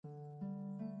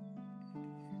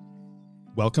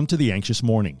Welcome to The Anxious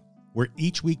Morning, where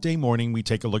each weekday morning we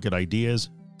take a look at ideas,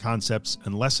 concepts,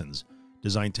 and lessons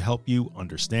designed to help you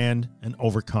understand and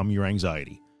overcome your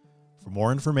anxiety. For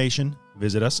more information,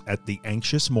 visit us at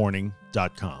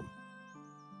theanxiousmorning.com.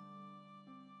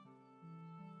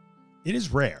 It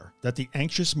is rare that The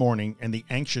Anxious Morning and The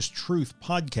Anxious Truth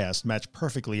podcast match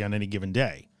perfectly on any given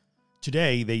day.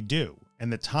 Today, they do,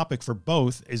 and the topic for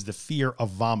both is the fear of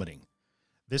vomiting.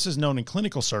 This is known in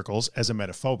clinical circles as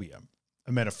emetophobia.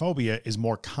 Emetophobia is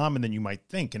more common than you might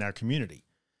think in our community.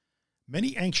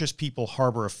 Many anxious people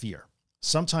harbor a fear,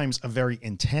 sometimes a very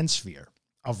intense fear,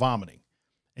 of vomiting.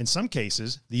 In some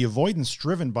cases, the avoidance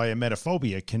driven by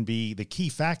emetophobia can be the key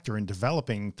factor in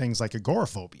developing things like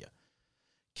agoraphobia.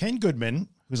 Ken Goodman,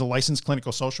 who's a licensed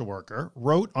clinical social worker,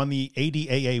 wrote on the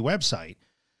ADAA website,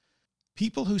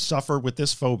 "People who suffer with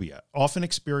this phobia often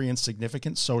experience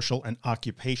significant social and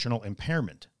occupational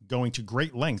impairment, going to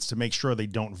great lengths to make sure they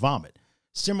don't vomit,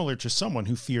 similar to someone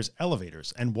who fears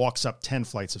elevators and walks up 10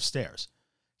 flights of stairs.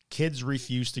 Kids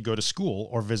refuse to go to school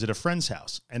or visit a friend's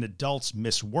house, and adults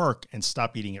miss work and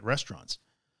stop eating at restaurants.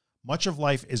 Much of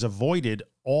life is avoided,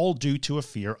 all due to a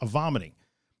fear of vomiting.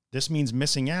 This means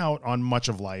missing out on much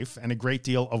of life and a great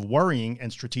deal of worrying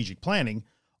and strategic planning,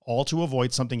 all to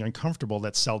avoid something uncomfortable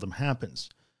that seldom happens.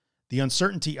 The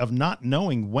uncertainty of not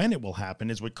knowing when it will happen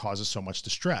is what causes so much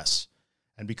distress.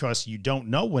 And because you don't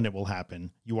know when it will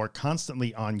happen, you are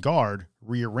constantly on guard,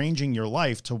 rearranging your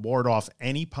life to ward off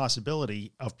any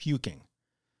possibility of puking."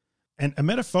 An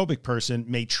emetophobic person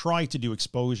may try to do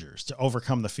exposures to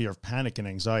overcome the fear of panic and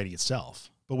anxiety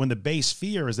itself. But when the base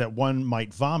fear is that one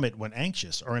might vomit when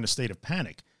anxious or in a state of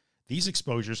panic, these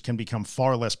exposures can become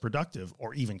far less productive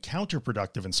or even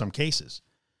counterproductive in some cases.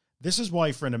 This is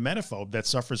why for an emetophobe that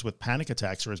suffers with panic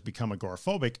attacks or has become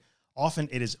agoraphobic, often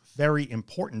it is very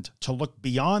important to look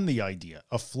beyond the idea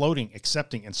of floating,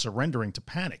 accepting, and surrendering to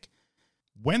panic.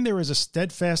 When there is a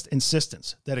steadfast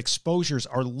insistence that exposures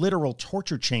are literal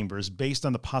torture chambers based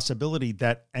on the possibility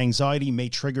that anxiety may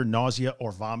trigger nausea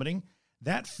or vomiting,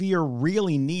 that fear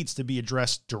really needs to be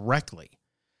addressed directly.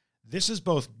 This is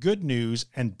both good news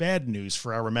and bad news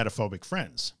for our emetophobic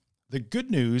friends. The good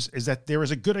news is that there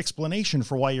is a good explanation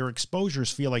for why your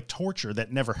exposures feel like torture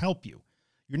that never help you.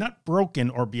 You're not broken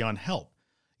or beyond help.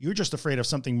 You're just afraid of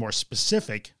something more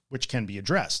specific, which can be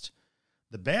addressed.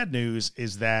 The bad news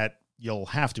is that you'll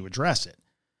have to address it.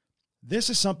 This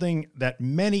is something that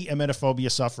many emetophobia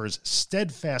sufferers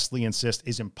steadfastly insist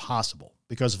is impossible,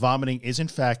 because vomiting is in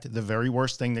fact the very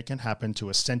worst thing that can happen to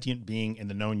a sentient being in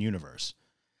the known universe.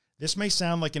 This may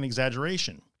sound like an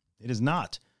exaggeration. It is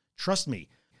not. Trust me.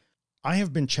 I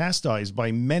have been chastised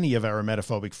by many of our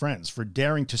emetophobic friends for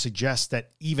daring to suggest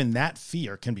that even that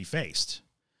fear can be faced.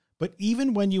 But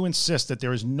even when you insist that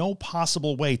there is no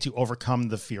possible way to overcome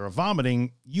the fear of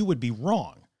vomiting, you would be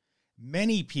wrong.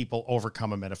 Many people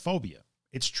overcome emetophobia.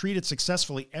 It's treated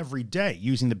successfully every day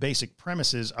using the basic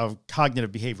premises of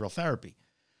cognitive behavioral therapy.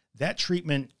 That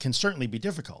treatment can certainly be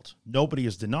difficult. Nobody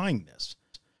is denying this.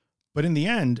 But in the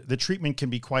end, the treatment can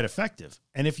be quite effective.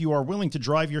 And if you are willing to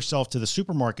drive yourself to the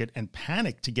supermarket and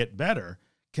panic to get better,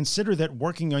 consider that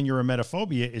working on your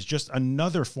emetophobia is just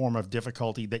another form of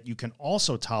difficulty that you can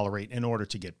also tolerate in order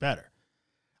to get better.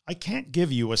 I can't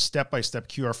give you a step-by-step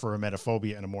cure for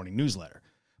emetophobia in a morning newsletter,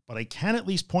 but I can at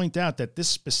least point out that this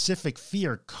specific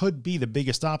fear could be the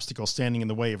biggest obstacle standing in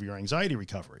the way of your anxiety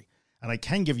recovery. And I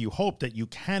can give you hope that you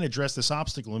can address this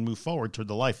obstacle and move forward toward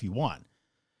the life you want.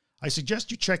 I suggest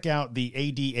you check out the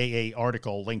ADAA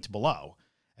article linked below,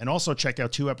 and also check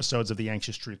out 2 episodes of the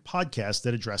Anxious Truth podcast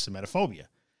that address emetophobia,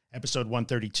 episode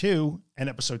 132 and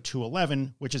episode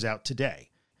 211, which is out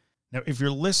today. Now, if you're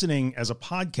listening as a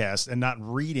podcast and not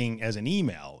reading as an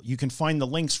email, you can find the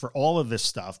links for all of this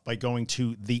stuff by going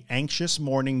to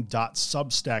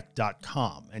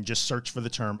theanxiousmorning.substack.com and just search for the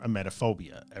term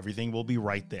emetophobia. Everything will be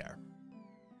right there.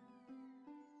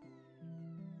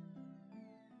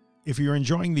 If you're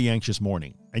enjoying The Anxious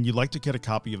Morning and you'd like to get a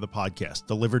copy of the podcast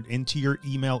delivered into your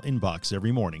email inbox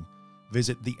every morning,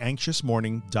 visit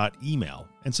theanxiousmorning.email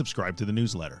and subscribe to the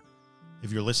newsletter.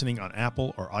 If you're listening on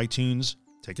Apple or iTunes,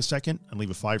 take a second and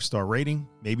leave a 5-star rating,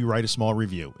 maybe write a small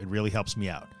review. It really helps me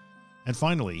out. And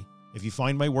finally, if you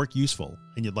find my work useful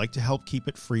and you'd like to help keep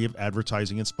it free of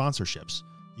advertising and sponsorships,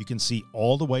 you can see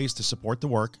all the ways to support the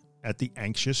work at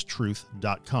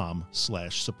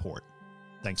theanxioustruth.com/support.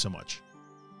 Thanks so much.